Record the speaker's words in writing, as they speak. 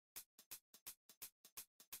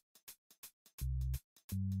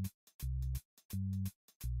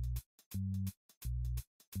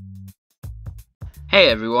Hey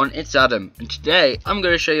everyone, it's Adam, and today I'm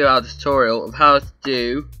going to show you a tutorial of how to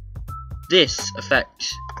do this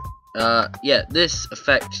effect. This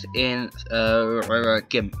effect in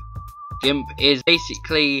Gimp. Gimp is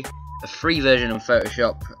basically a free version of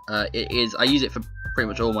Photoshop. I use it for pretty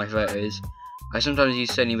much all my photos. I sometimes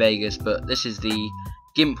use Sony Vegas, but this is the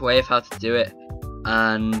Gimp way of how to do it.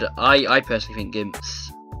 And I personally think Gimp's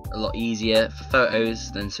a lot easier for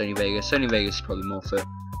photos than Sony Vegas. Sony Vegas is probably more for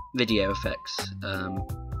video effects.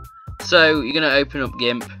 So you're going to open up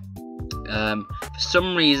Gimp. For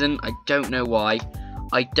some reason, I don't know why,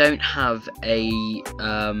 I don't have a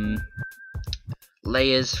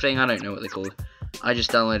layers thing. I don't know what they're called. I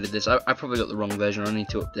just downloaded this. I probably got the wrong version. I need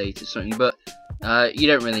to update it or something, but you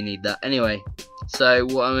don't really need that anyway. So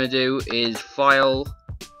what I'm going to do is File,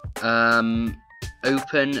 Open,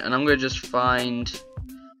 and I'm going to just find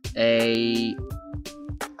a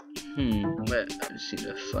I just need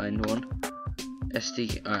to find one.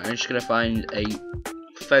 SD. Alright, I'm just gonna find a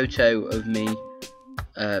photo of me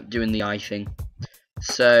doing the eye thing.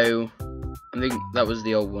 So I think that was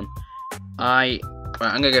the old one. I'm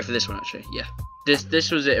gonna go for this one actually. Yeah, this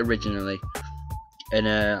was it originally, and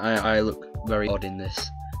I look very odd in this.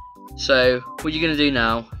 So what you're gonna do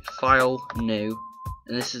now? File, New,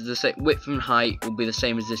 and this is the same width and height will be the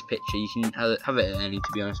same as this picture. You can have it at any,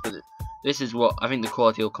 to be honest, but this is what I think the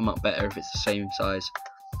quality will come up better if it's the same size.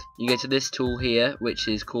 You go to this tool here, which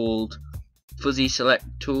is called Fuzzy Select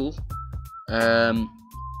Tool.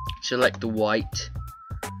 Select the white.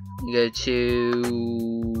 You go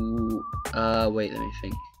to wait, let me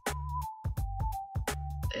think.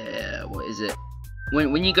 What is it?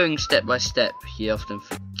 When you're going step by step, you often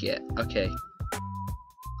forget. Okay.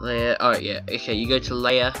 Layer. Alright, yeah. Okay, you go to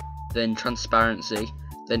Layer, then Transparency,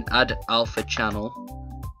 then Add Alpha Channel.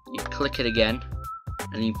 You click it again,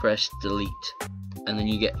 and you press Delete, and then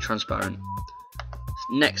you get transparent.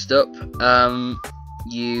 Next up,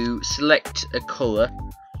 you select a colour.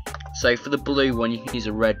 So for the blue one, you can use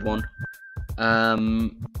a red one.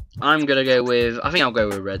 I'm gonna go with. I think I'll go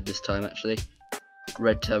with red this time actually.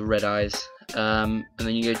 Red to have red eyes. And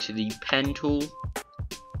then you go to the pen tool.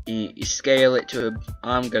 You scale it to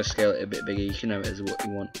I'm gonna scale it a bit bigger. You can have it as what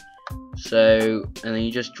you want. So, and then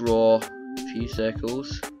you just draw a few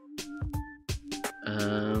circles.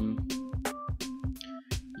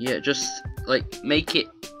 Yeah, just like make it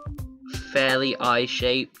fairly eye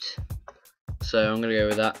shaped. So I'm gonna go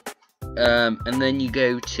with that. And then you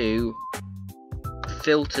go to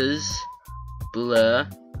Filters, Blur,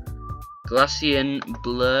 Gaussian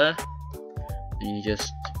Blur, and you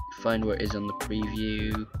just find where it is on the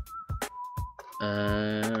preview.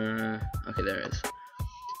 Okay, there it is.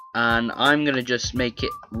 And I'm gonna just make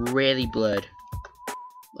it really blurred.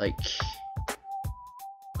 Like,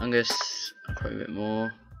 I'm gonna probably a bit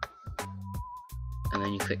more, and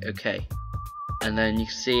then you click OK, and then you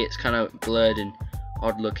see it's kind of blurred and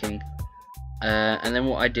odd looking. And then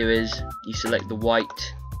what I do is you select the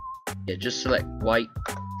white. Yeah, just select white,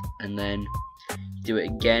 and then you do it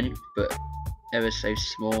again, but ever so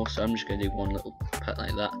small. So I'm just gonna do one little pat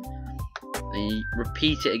like that. Then you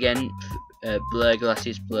repeat it again. Blur,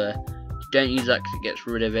 glasses, blur. You don't use that because it gets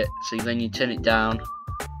rid of it. So then you turn it down.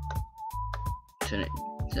 Turn it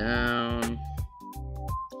down.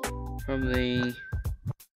 Probably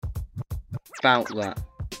about that.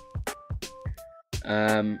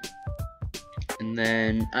 And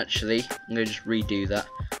then actually, I'm gonna just redo that.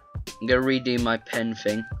 I'm gonna redo my pen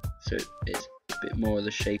thing so it's a bit more of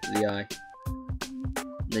the shape of the eye.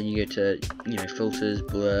 Then you go to filters,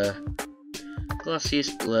 blur,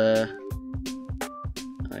 glassiest blur.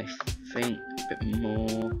 I think a bit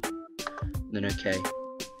more. Then okay.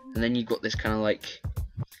 And then you've got this kind of like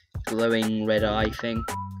glowing red eye thing.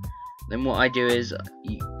 Then what I do is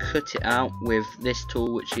you cut it out with this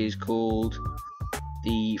tool, which is called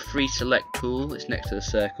the Free Select tool. It's next to the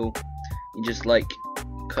circle. You just like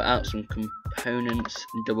cut out some components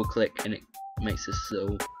and double click, and it makes this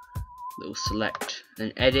little select.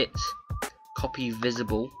 Then edit, copy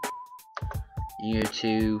visible. You go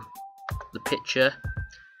to the picture,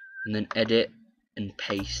 and then edit and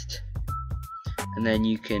paste. And then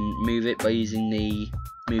you can move it by using the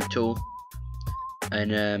move tool.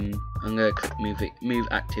 And I'm gonna click move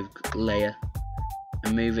active layer,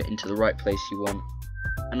 and move it into the right place you want.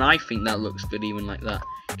 And I think that looks good even like that.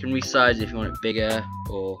 You can resize it if you want it bigger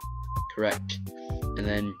or correct. And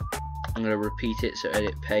then I'm gonna repeat it, so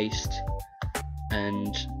edit, paste,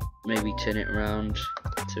 and maybe turn it around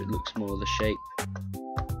so it looks more of the shape.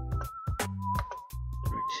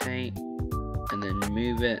 Rotate, and then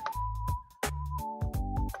move it,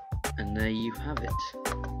 and there you have it,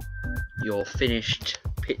 your finished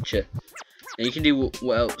picture. And you can do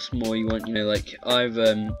what else more you want. You know, like I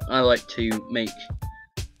like to make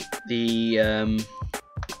the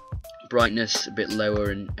brightness a bit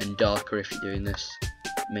lower and darker if you're doing this.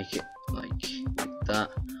 Make it like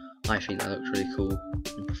that. I think that looks really cool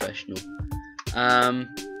and professional.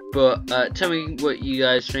 But tell me what you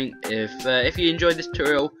guys think. If you enjoyed this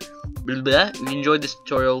tutorial, if you enjoyed this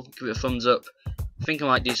tutorial, give it a thumbs up. I think I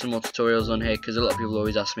might do some more tutorials on here because a lot of people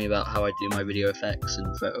always ask me about how I do my video effects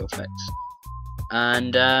and photo effects.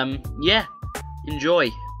 And yeah, enjoy.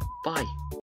 Bye.